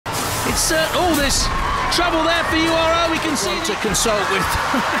It's all this trouble there for URO. We can see to consult with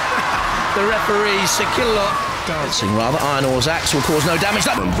the referee, Sir Killalot. Dancing rather. Iron Ore's axe will cause no damage.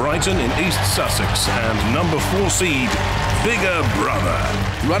 From Brighton in East Sussex and number 4 seed, Bigger Brother.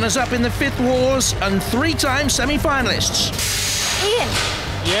 Runners-up in the 5th Wars and 3-time semi-finalists. Ian.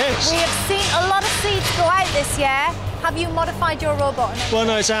 Yes? We have seen a lot of seeds go out this year. Have you modified your robot? Well,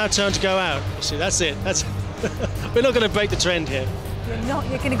 no, it's our turn to go out. See, that's it. We're not going to break the trend here. You're not.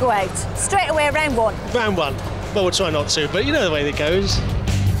 You're going to go out. Straight away, round 1. Round 1. Well, we'll try not to, but you know the way it goes.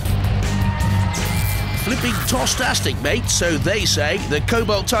 Flipping toss-tastic, mate, so they say. The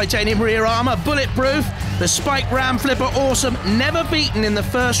cobalt titanium rear armour, bulletproof. The spike ram flipper, awesome. Never beaten in the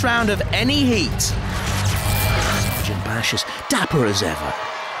first round of any heat. Sergeant Bash is dapper as ever.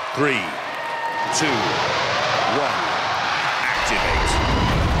 3, 2, 1, activate.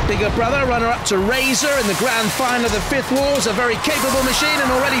 Bigger Brother, runner-up to Razor in the grand final of the 5th Wars. A very capable machine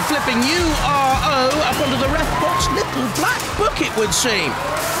and already flipping URO up onto the ref box. Little black book, it would seem.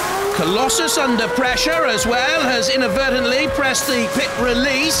 Colossus under pressure as well, has inadvertently pressed the pit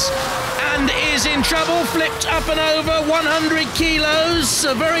release and is in trouble, flipped up and over, 100 kilos,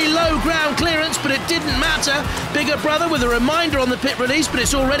 a very low ground clearance, but it didn't matter. Bigger Brother with a reminder on the pit release, but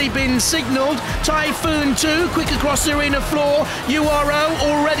it's already been signalled. Typhoon 2, quick across the arena floor. URO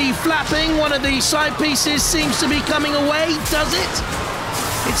already flapping, one of the side pieces seems to be coming away, does it?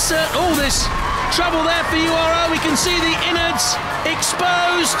 It's all this trouble there for URO. We can see the innards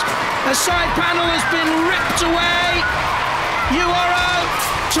exposed. A side panel has been ripped away. URO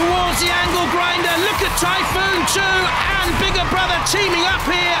towards the angle grinder. Look at Typhoon 2 and Bigger Brother teaming up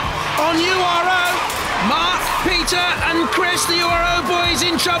here on URO. Mark, Peter and Chris, the URO boys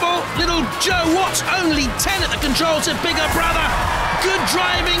in trouble. Little Joe Watts, only 10 at the controls of Bigger Brother. Good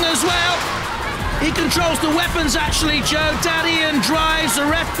driving as well. He controls the weapons, actually, Joe. Daddy and drives the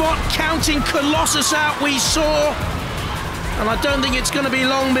ref bot, counting Colossus out, we saw. And I don't think it's going to be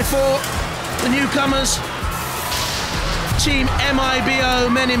long before the newcomers, Team MIBO,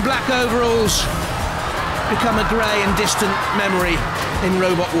 men in black overalls, become a grey and distant memory in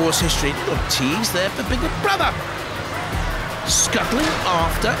Robot Wars history. Little tease there for Bigger Brother. Scuttling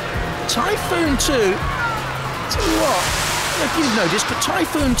after Typhoon 2. Tell you what, I don't know if you've noticed, but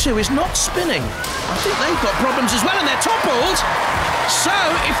Typhoon 2 is not spinning. I think they've got problems as well, and they're toppled. So,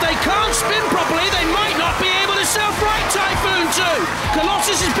 if they can't spin properly, they might not be able to self-right Typhoon 2.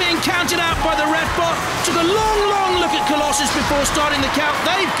 Colossus is being counted out by the ref bot. Took a long, long look at Colossus before starting the count.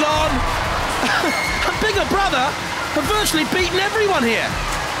 They've gone. Bigger Brother have virtually beaten everyone here.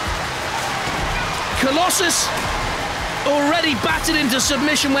 Colossus already battered into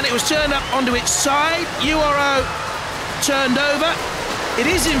submission when it was turned up onto its side. URO turned over. It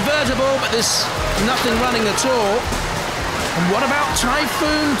is invertible, but there's nothing running at all. And what about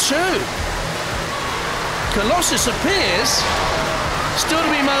Typhoon 2? Colossus appears still to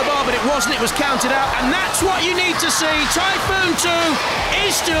be mobile, but it wasn't. It was counted out, and that's what you need to see. Typhoon 2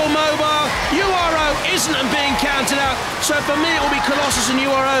 is still mobile. URO isn't and being counted out. So for me, it will be Colossus and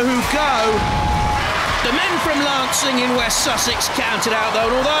URO who go. The men from Lancing in West Sussex counted out,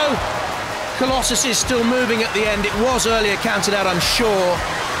 though, and although Colossus is still moving at the end, it was earlier counted out, I'm sure.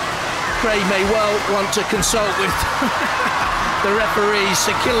 Craig may well want to consult with the referee.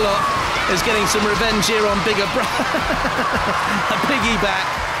 Sir Killalot is getting some revenge here on Bigger Brother. A piggyback.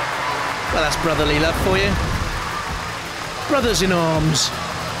 Well, that's brotherly love for you. Brothers in arms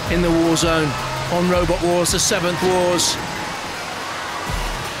in the war zone on Robot Wars, the 7th Wars.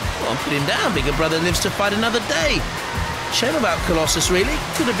 Well, I'm putting down. Bigger Brother lives to fight another day. Shame about Colossus, really.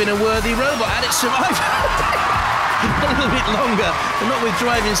 Could have been a worthy robot had it survived. A little bit longer, but not with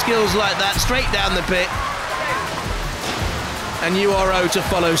driving skills like that. Straight down the pit. And URO to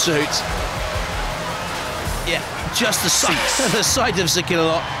follow suit. Yeah, just the sight of Sir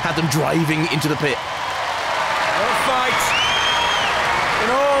Killalot had them driving into the pit. What a fight. In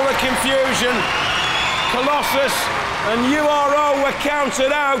all the confusion, Colossus and URO were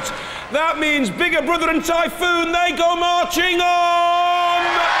counted out. That means Bigger Brother and Typhoon, they go marching on!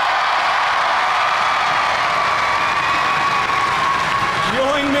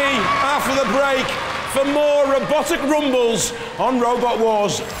 Join me after the break for more robotic rumbles on Robot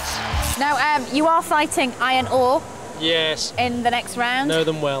Wars. Now, you are fighting Iron Ore. Yes. In the next round. Know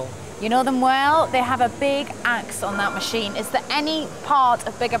them well. You know them well. They have a big axe on that machine. Is there any part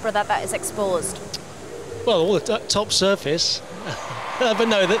of Bigger Brother that is exposed? Well, all the top surface. But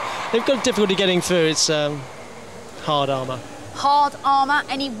no, they've got difficulty getting through. It's hard armour. Hard armour?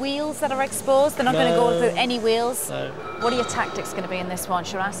 Any wheels that are exposed? They're not going to go through any wheels? No. What are your tactics going to be in this one?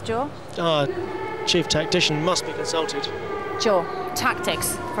 Should I ask Joe? Chief Tactician must be consulted. Joe.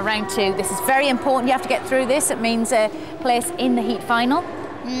 tactics for round 2. This is very important. You have to get through this. It means a place in the heat final.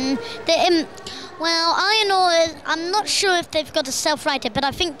 Well, iron ore, I'm not sure if they've got a self-righted, but I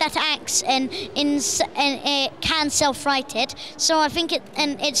think that axe it can self-right it. So I think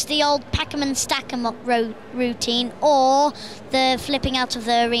it's the old pack 'em and stack 'em up routine, or the flipping out of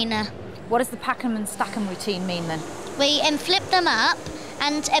the arena. What does the pack 'em and stack 'em routine mean then? We flip them up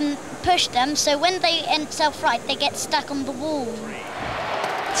and push them, so when they self-right, they get stuck on the wall.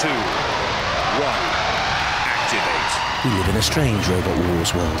 2, 1, activate. We live in a strange Robot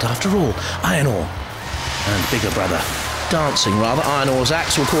Wars world. After all, iron ore and Bigger Brother. Dancing, rather. Iron ore's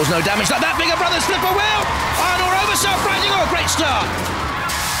axe will cause no damage like that. Bigger Brother's flipper will! Iron ore over self-righting. Oh, great start.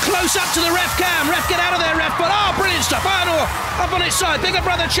 Close up to the ref cam. Ref, get out of there, ref. But, oh, brilliant stuff. Iron ore up on its side. Bigger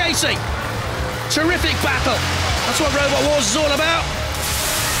Brother chasing. Terrific battle. That's what Robot Wars is all about.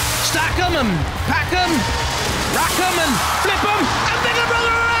 Stack 'em and pack 'em, rack 'em and flip 'em, and Bigger Brother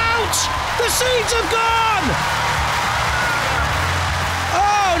are out! The seeds have gone!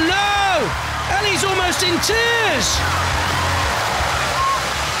 Oh no! Ellie's almost in tears!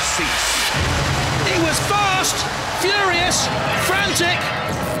 Cease. He was fast, furious, frantic.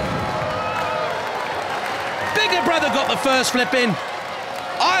 Bigger Brother got the first flip in.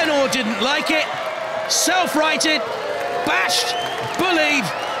 Iron ore didn't like it. Self-righted, bashed, bullied.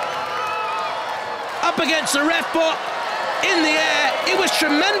 Up against the ref bot, in the air. It was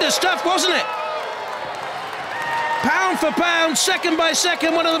tremendous stuff, wasn't it? Pound for pound, second by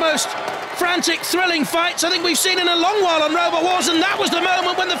second, one of the most frantic, thrilling fights I think we've seen in a long while on Robot Wars, and that was the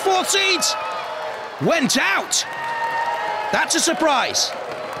moment when the 4th seeds went out. That's a surprise.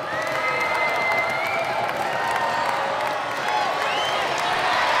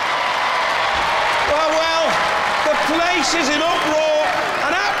 Well, the place is in uproar,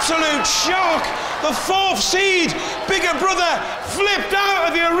 an absolute shock. The 4th seed, Bigger Brother, flipped out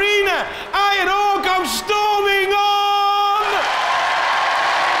of the arena. Iron ore goes storming on!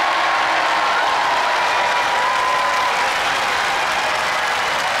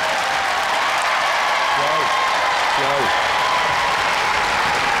 Joe.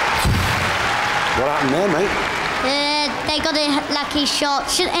 What happened there, mate? They got a lucky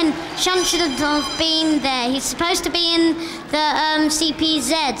shot. And Sean shouldn't have been there. He's supposed to be in the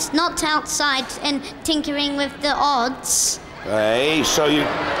CPZs, not outside and tinkering with the odds. Hey, so you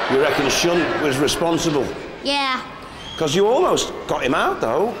reckon Shunt was responsible? Yeah. Because you almost got him out,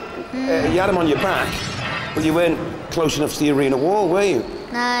 though. You had him on your back, but you weren't close enough to the arena wall, were you?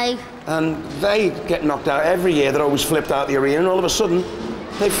 No. And they get knocked out every year. They're always flipped out the arena, and all of a sudden,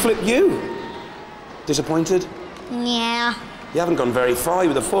 they flip you. Disappointed? Yeah. You haven't gone very far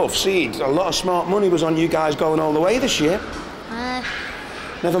with the 4th seed. A lot of smart money was on you guys going all the way this year.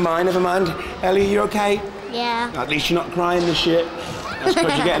 Never mind. Ellie, you okay? Yeah. At least you're not crying this year. That's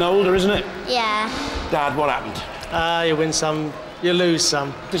because you're getting older, isn't it? Yeah. Dad, what happened? You win some, you lose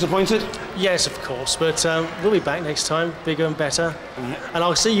some. Disappointed? Yes, of course, but we'll be back next time, bigger and better. And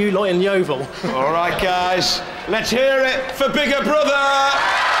I'll see you lot in the Oval. All right, guys. Let's hear it for Bigger Brother!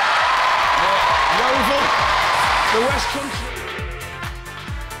 The Oval, the West Country.